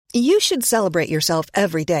You should celebrate yourself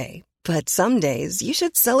every day, but some days you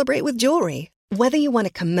should celebrate with jewelry. Whether you want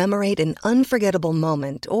to commemorate an unforgettable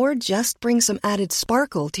moment or just bring some added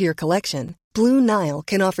sparkle to your collection, Blue Nile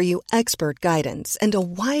can offer you expert guidance and a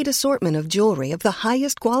wide assortment of jewelry of the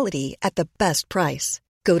highest quality at the best price.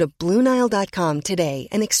 Go to BlueNile.com today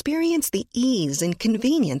and experience the ease and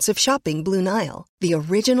convenience of shopping Blue Nile, the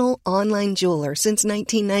original online jeweler since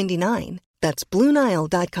 1999. That's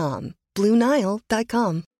BlueNile.com.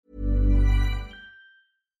 BlueNile.com.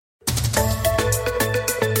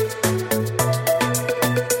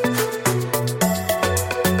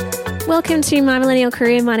 Welcome to My Millennial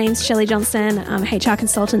Career. My name's Shelley Johnson. I'm a HR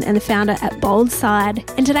consultant and the founder at Boldside.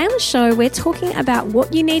 And today on the show, we're talking about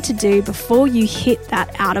what you need to do before you hit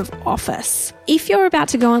that out of office. If you're about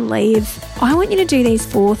to go on leave, I want you to do these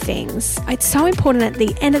 4 things. It's so important at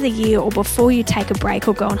the end of the year or before you take a break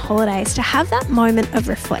or go on holidays to have that moment of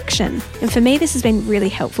reflection. And for me, this has been really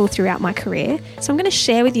helpful throughout my career. So I'm going to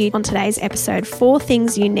share with you on today's episode 4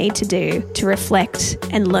 things you need to do to reflect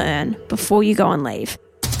and learn before you go on leave.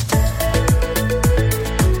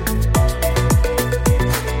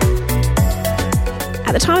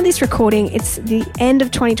 At the time of this recording, it's the end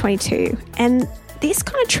of 2022, and this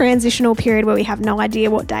kind of transitional period where we have no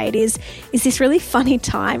idea what day it is this really funny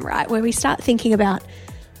time, right, where we start thinking about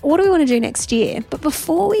what do we want to do next year? But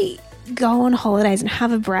before we go on holidays and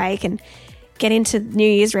have a break and get into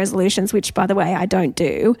New Year's resolutions, which, by the way, I don't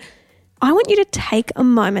do, I want you to take a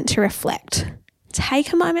moment to reflect.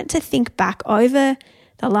 Take a moment to think back over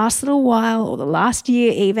the last little while or the last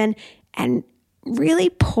year even, and really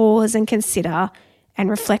pause and consider and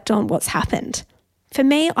reflect on what's happened. For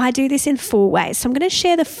me, I do this in 4 ways. So I'm going to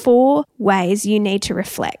share the 4 ways you need to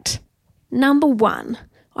reflect. Number 1,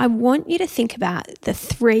 I want you to think about the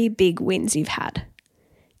 3 big wins you've had.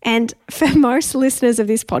 And for most listeners of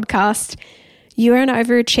this podcast, you're an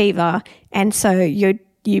overachiever, and so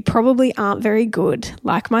you probably aren't very good,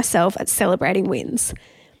 like myself, at celebrating wins.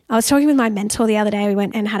 I was talking with my mentor the other day. We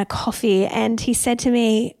went and had a coffee, and he said to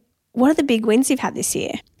me, "What are the big wins you've had this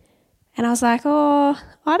year?" And I was like, "Oh,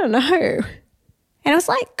 I don't know." And it was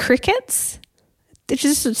like crickets. It's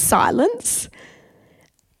just silence.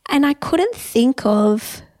 And I couldn't think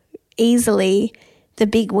of easily the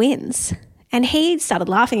big wins. And he started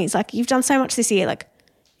laughing. He's like, "You've done so much this year. Like,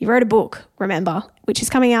 you wrote a book, remember, which is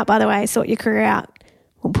coming out, by the way, Sort Your Career Out.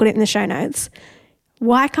 We'll put it in the show notes.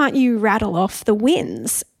 Why can't you rattle off the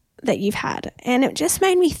wins that you've had?" And it just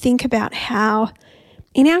made me think about how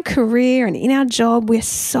in our career and in our job, we're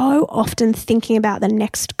so often thinking about the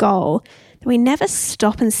next goal that we never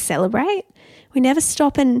stop and celebrate. We never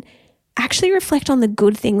stop and actually reflect on the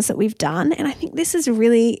good things that we've done. And I think this is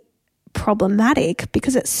really problematic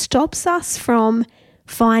because it stops us from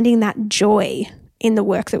finding that joy in the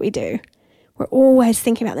work that we do. We're always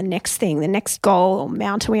thinking about the next thing, the next goal or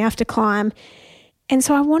mountain we have to climb. And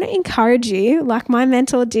so I want to encourage you, like my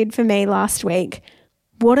mentor did for me last week,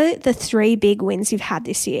 what are the 3 big wins you've had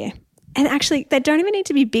this year? And actually, they don't even need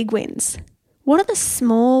to be big wins. What are the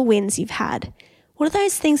small wins you've had? What are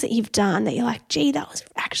those things that you've done that you're like, gee, that was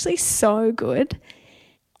actually so good?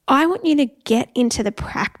 I want you to get into the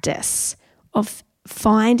practice of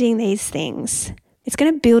finding these things. It's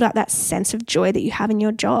going to build up that sense of joy that you have in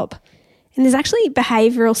your job. And there's actually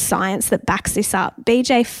behavioural science that backs this up.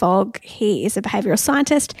 BJ Fogg, he is a behavioural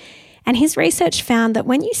scientist, and his research found that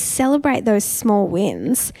when you celebrate those small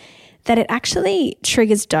wins, that it actually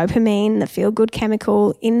triggers dopamine, the feel-good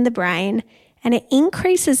chemical in the brain, and it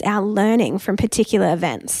increases our learning from particular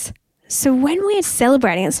events. So when we're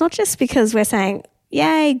celebrating, it's not just because we're saying,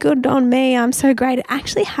 yay, good on me, I'm so great. It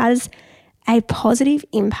actually has a positive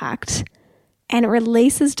impact, and it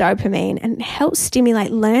releases dopamine and helps stimulate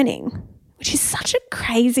learning, which is such a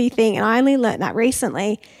crazy thing. And I only learned that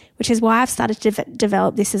recently, which is why I've started to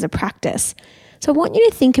develop this as a practice. So I want you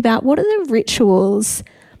to think about what are the rituals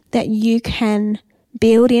that you can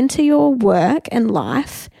build into your work and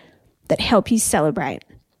life that help you celebrate.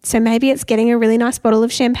 So maybe it's getting a really nice bottle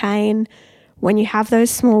of champagne when you have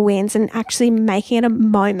those small wins and actually making it a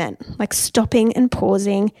moment, like stopping and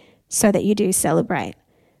pausing so that you do celebrate.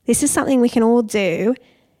 This is something we can all do.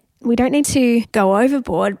 We don't need to go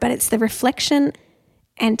overboard, but it's the reflection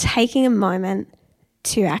and taking a moment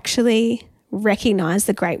to actually recognize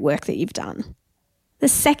the great work that you've done. The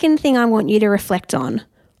second thing I want you to reflect on,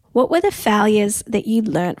 what were the failures that you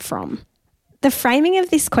learnt from? The framing of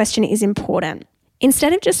this question is important.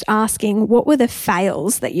 Instead of just asking what were the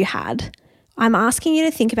fails that you had, I'm asking you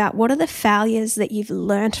to think about what are the failures that you've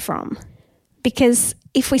learnt from. Because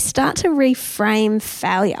if we start to reframe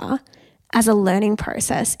failure as a learning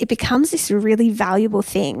process, it becomes this really valuable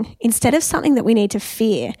thing instead of something that we need to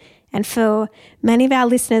fear. And for many of our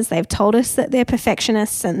listeners, they've told us that they're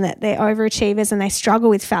perfectionists and that they're overachievers and they struggle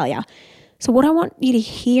with failure. So what I want you to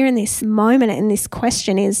hear in this moment, in this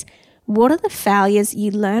question, is what are the failures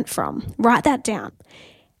you learnt from? Write that down.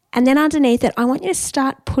 And then underneath it, I want you to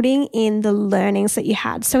start putting in the learnings that you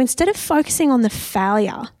had. So instead of focusing on the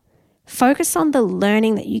failure, focus on the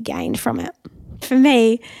learning that you gained from it. For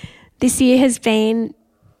me, this year has been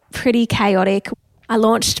pretty chaotic. I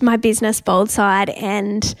launched my business, Boldside,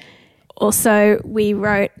 and also we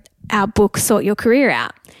wrote our book, Sort Your Career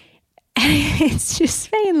Out. And it's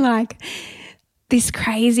just been like this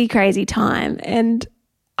crazy, crazy time. And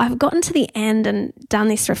I've gotten to the end and done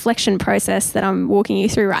this reflection process that I'm walking you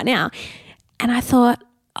through right now. And I thought,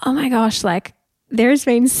 oh my gosh, like there's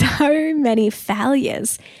been so many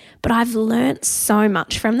failures, but I've learnt so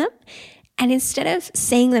much from them. And instead of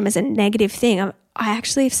seeing them as a negative thing, I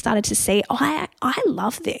actually have started to see, I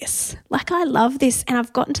love this. Like I love this. And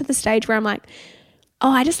I've gotten to the stage where I'm like, oh,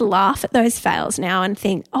 I just laugh at those fails now and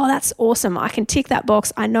think, oh, that's awesome. I can tick that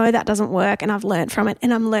box. I know that doesn't work and I've learned from it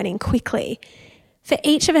and I'm learning quickly. For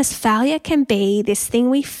each of us, failure can be this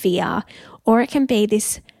thing we fear, or it can be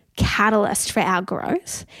this catalyst for our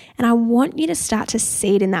growth. And I want you to start to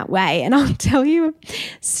see it in that way. And I'll tell you a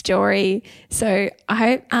story. So I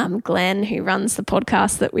hope Glenn, who runs the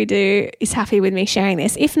podcast that we do, is happy with me sharing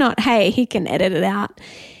this. If not, hey, he can edit it out.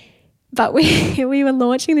 But we were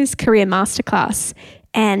launching this career masterclass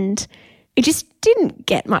and it just didn't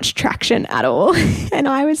get much traction at all. And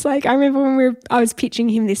I was like, I remember when I was pitching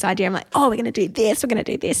him this idea. I'm like, oh, we're going to do this. We're going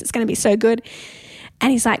to do this. It's going to be so good.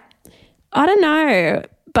 And he's like, I don't know,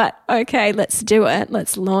 but okay, let's do it.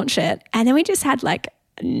 Let's launch it. And then we just had like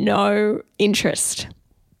no interest.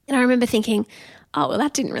 And I remember thinking, oh, well,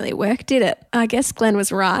 that didn't really work, did it? I guess Glenn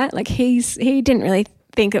was right. Like he didn't really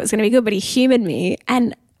think it was going to be good, but he humoured me.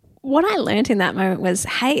 And what I learned in that moment was,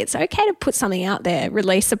 hey, it's okay to put something out there,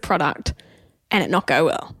 release a product and it not go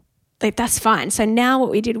well. Like that's fine. So now what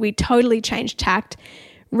we did, we totally changed tact,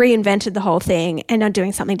 reinvented the whole thing and are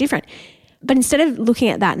doing something different. But instead of looking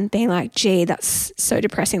at that and being like, gee, that's so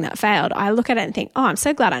depressing that failed, I look at it and think, oh, I'm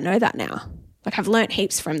so glad I know that now. Like I've learned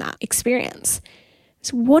heaps from that experience.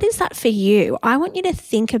 So what is that for you? I want you to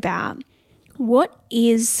think about what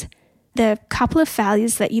is the couple of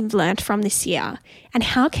failures that you've learned from this year and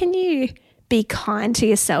how can you be kind to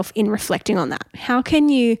yourself in reflecting on that? How can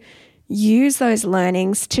you use those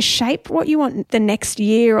learnings to shape what you want the next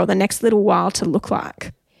year or the next little while to look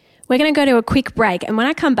like? We're going to go to a quick break, and when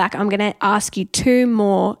I come back, I'm going to ask you 2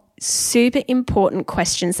 more super important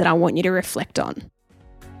questions that I want you to reflect on.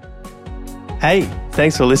 Hey,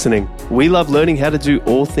 thanks for listening. We love learning how to do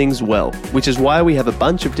all things well, which is why we have a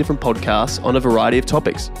bunch of different podcasts on a variety of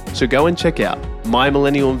topics. So go and check out My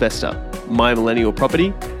Millennial Investor, My Millennial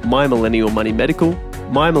Property, My Millennial Money Medical,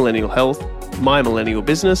 My Millennial Health, My Millennial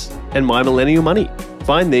Business, and My Millennial Money.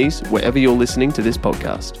 Find these wherever you're listening to this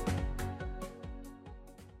podcast.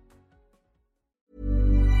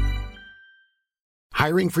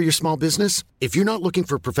 Hiring for your small business? If you're not looking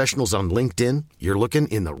for professionals on LinkedIn, you're looking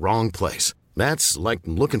in the wrong place. That's like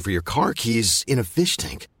looking for your car keys in a fish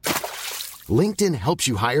tank. LinkedIn helps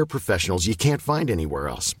you hire professionals you can't find anywhere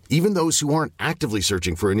else, even those who aren't actively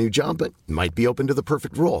searching for a new job but might be open to the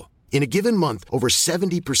perfect role. In a given month, over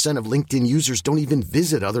 70% of LinkedIn users don't even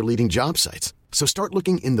visit other leading job sites. So start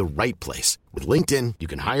looking in the right place. With LinkedIn, you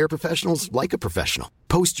can hire professionals like a professional.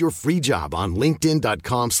 Post your free job on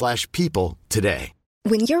linkedin.com/people today.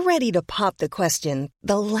 When you're ready to pop the question,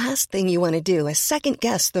 the last thing you want to do is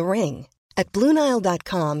second-guess the ring. At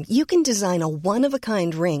BlueNile.com, you can design a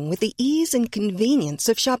one-of-a-kind ring with the ease and convenience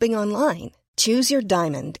of shopping online. Choose your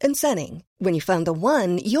diamond and setting. When you find the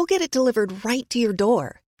one, you'll get it delivered right to your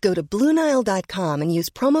door. Go to BlueNile.com and use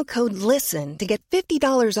promo code LISTEN to get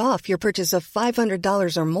 $50 off your purchase of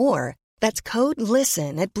 $500 or more. That's code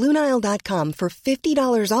LISTEN at BlueNile.com for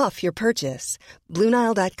 $50 off your purchase.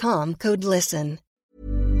 BlueNile.com, code LISTEN.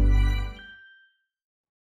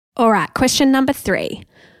 All right, question number 3.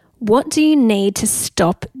 What do you need to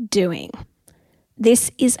stop doing?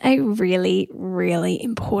 This is a really, really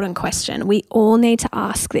important question. We all need to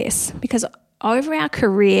ask this because over our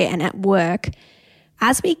career and at work,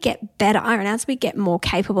 as we get better and as we get more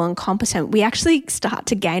capable and competent, we actually start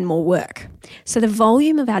to gain more work. So the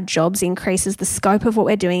volume of our jobs increases, the scope of what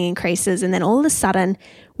we're doing increases, and then all of a sudden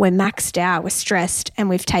we're maxed out, we're stressed, and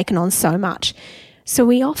we've taken on so much. So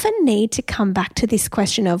we often need to come back to this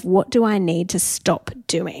question of what do I need to stop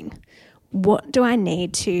doing? What do I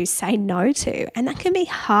need to say no to? And that can be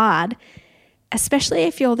hard, especially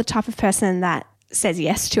if you're the type of person that says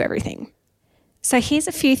yes to everything. So here's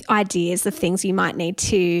a few ideas of things you might need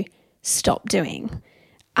to stop doing.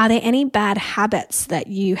 Are there any bad habits that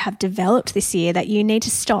you have developed this year that you need to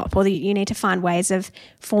stop, or that you need to find ways of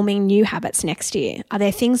forming new habits next year? Are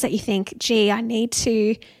there things that you think, gee, I need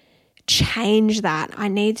to change that. I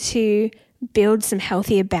need to build some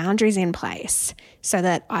healthier boundaries in place so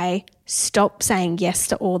that I stop saying yes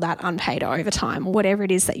to all that unpaid overtime or whatever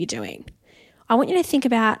it is that you're doing. I want you to think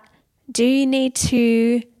about, do you need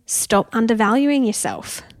to stop undervaluing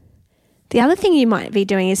yourself? The other thing you might be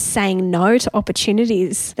doing is saying no to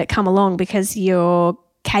opportunities that come along because you're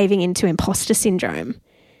caving into imposter syndrome.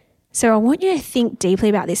 So I want you to think deeply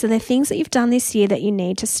about this. Are there things that you've done this year that you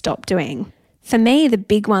need to stop doing? For me, the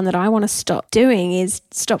big one that I want to stop doing is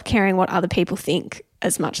stop caring what other people think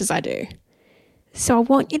as much as I do. So I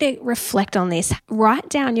want you to reflect on this. Write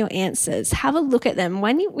down your answers. Have a look at them.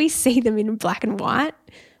 When we see them in black and white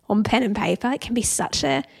on pen and paper, it can be such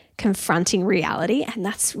a confronting reality, and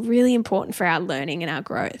that's really important for our learning and our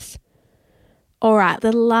growth. All right,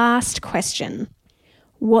 the last question.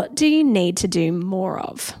 What do you need to do more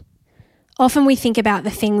of? Often we think about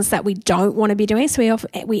the things that we don't want to be doing, so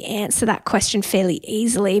we answer that question fairly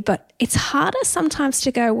easily, but it's harder sometimes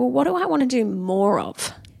to go, well, what do I want to do more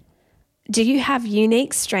of? Do you have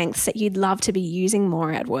unique strengths that you'd love to be using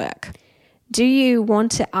more at work? Do you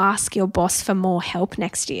want to ask your boss for more help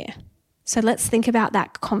next year? So let's think about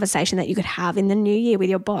that conversation that you could have in the new year with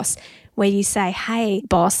your boss, where you say, hey,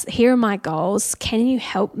 boss, here are my goals. Can you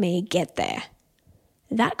help me get there?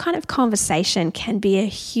 That kind of conversation can be a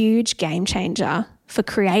huge game changer for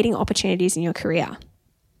creating opportunities in your career.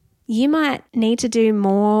 You might need to do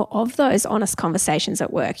more of those honest conversations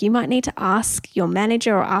at work. You might need to ask your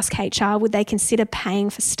manager or ask HR, would they consider paying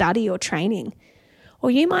for study or training?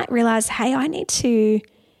 Or you might realize, hey, I need to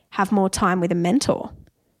have more time with a mentor.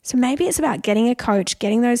 So maybe it's about getting a coach,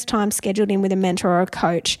 getting those times scheduled in with a mentor or a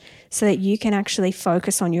coach so that you can actually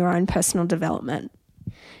focus on your own personal development.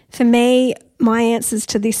 For me, my answers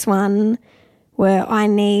to this one were I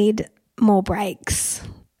need more breaks.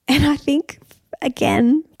 And I think,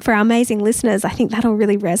 again, for our amazing listeners, I think that'll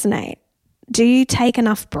really resonate. Do you take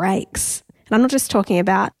enough breaks? And I'm not just talking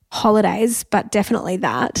about holidays, but definitely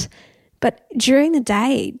that. But during the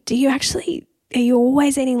day, are you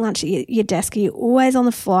always eating lunch at your desk? Are you always on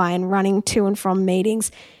the fly and running to and from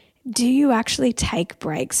meetings? Do you actually take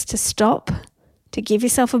breaks to stop, to give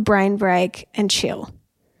yourself a brain break and chill?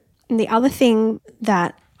 And the other thing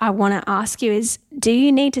that I want to ask you is, do you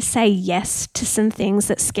need to say yes to some things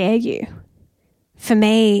that scare you? For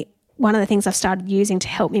me, one of the things I've started using to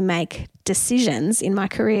help me make decisions in my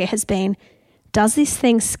career has been, does this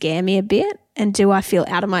thing scare me a bit? And do I feel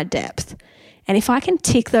out of my depth? And if I can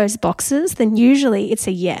tick those boxes, then usually it's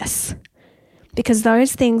a yes. Because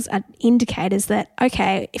those things are indicators that,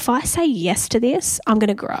 okay, if I say yes to this, I'm going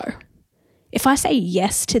to grow. If I say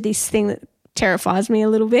yes to this thing that terrifies me a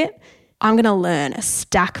little bit, I'm going to learn a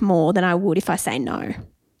stack more than I would if I say no.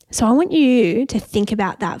 So I want you to think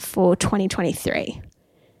about that for 2023.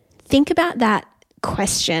 Think about that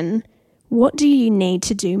question. What do you need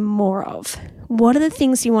to do more of? What are the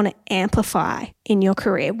things you want to amplify in your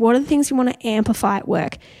career? What are the things you want to amplify at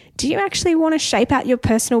work? Do you actually want to shape out your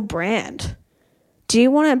personal brand? Do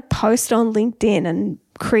you want to post on LinkedIn and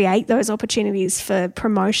create those opportunities for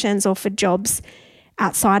promotions or for jobs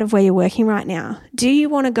outside of where you're working right now? Do you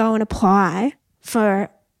want to go and apply for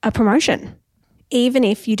a promotion, even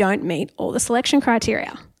if you don't meet all the selection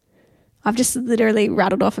criteria? I've just literally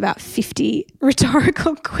rattled off about 50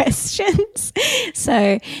 rhetorical questions.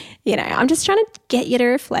 So, I'm just trying to get you to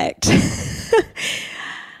reflect.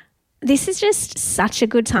 This is just such a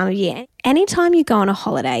good time of year. Anytime you go on a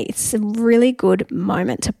holiday, it's a really good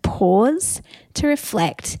moment to pause, to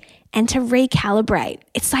reflect, and to recalibrate.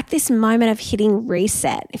 It's like this moment of hitting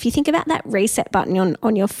reset. If you think about that reset button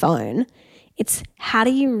on your phone, it's how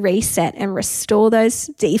do you reset and restore those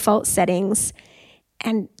default settings.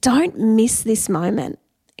 And don't miss this moment.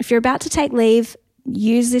 If you're about to take leave,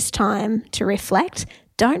 use this time to reflect.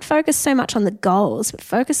 Don't focus so much on the goals, but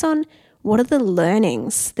focus on what are the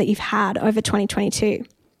learnings that you've had over 2022.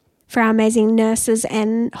 For our amazing nurses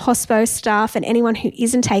and hospo staff and anyone who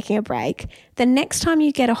isn't taking a break, the next time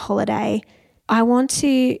you get a holiday, I want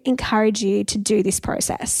to encourage you to do this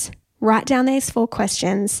process. Write down these 4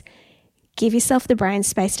 questions. Give yourself the brain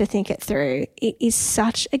space to think it through. It is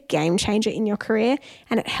such a game changer in your career,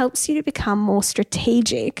 and it helps you to become more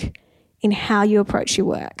strategic in how you approach your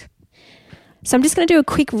work. So I'm just going to do a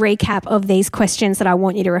quick recap of these questions that I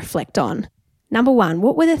want you to reflect on. Number 1,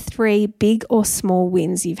 what were the 3 big or small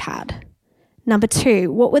wins you've had? Number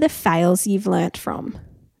 2, what were the fails you've learnt from?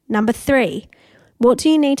 Number 3, what do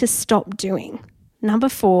you need to stop doing? Number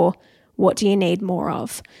 4, what do you need more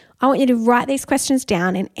of? I want you to write these questions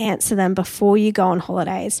down and answer them before you go on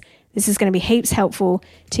holidays. This is going to be heaps helpful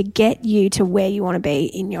to get you to where you want to be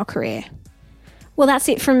in your career. Well, that's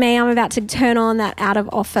it from me. I'm about to turn on that out of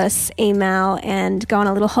office email and go on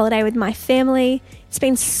a little holiday with my family. It's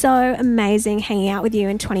been so amazing hanging out with you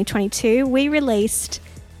in 2022. We released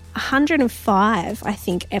 105, I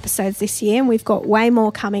think, episodes this year, and we've got way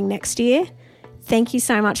more coming next year. Thank you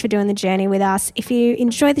so much for doing the journey with us. If you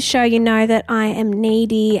enjoy the show, you know that I am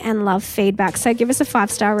needy and love feedback. So give us a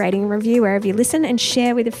 5-star rating and review wherever you listen and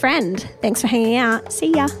share with a friend. Thanks for hanging out.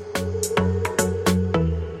 See ya.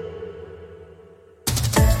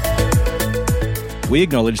 We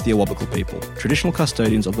acknowledge the Awabakal people, traditional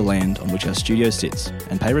custodians of the land on which our studio sits,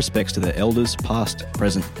 and pay respects to their elders past,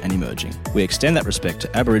 present and emerging. We extend that respect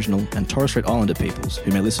to Aboriginal and Torres Strait Islander peoples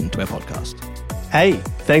who may listen to our podcast. Hey,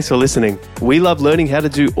 thanks for listening. We love learning how to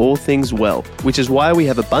do all things well, which is why we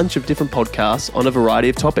have a bunch of different podcasts on a variety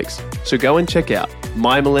of topics. So go and check out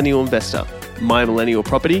My Millennial Investor, My Millennial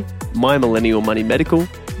Property, My Millennial Money Medical,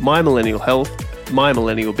 My Millennial Health, My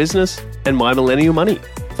Millennial Business, and My Millennial Money.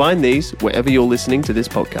 Find these wherever you're listening to this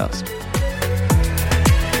podcast.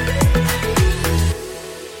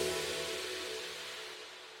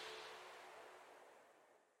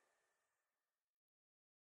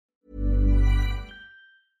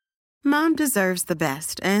 Mom deserves the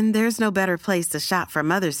best, and there's no better place to shop for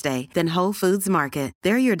Mother's Day than Whole Foods Market.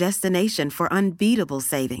 They're your destination for unbeatable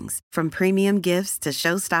savings, from premium gifts to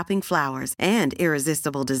show-stopping flowers and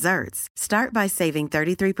irresistible desserts. Start by saving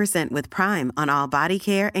 33% with Prime on all body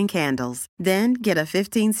care and candles. Then get a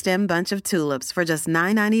 15-stem bunch of tulips for just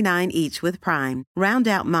 $9.99 each with Prime. Round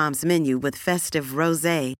out Mom's menu with festive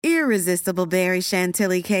rosé, irresistible berry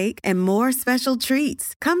chantilly cake, and more special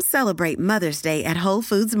treats. Come celebrate Mother's Day at Whole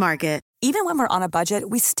Foods Market. Even when we're on a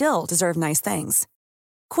budget, we still deserve nice things.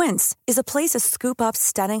 Quince is a place to scoop up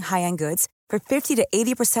stunning high-end goods for 50 to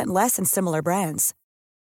 80% less than similar brands.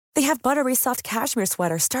 They have buttery soft cashmere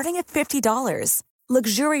sweaters starting at $50,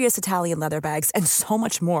 luxurious Italian leather bags, and so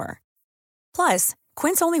much more. Plus,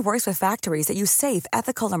 Quince only works with factories that use safe,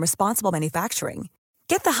 ethical, and responsible manufacturing.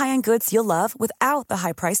 Get the high-end goods you'll love without the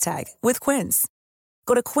high price tag with Quince.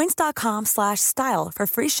 Go to quince.com/style for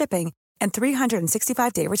free shipping and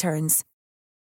 365-day returns.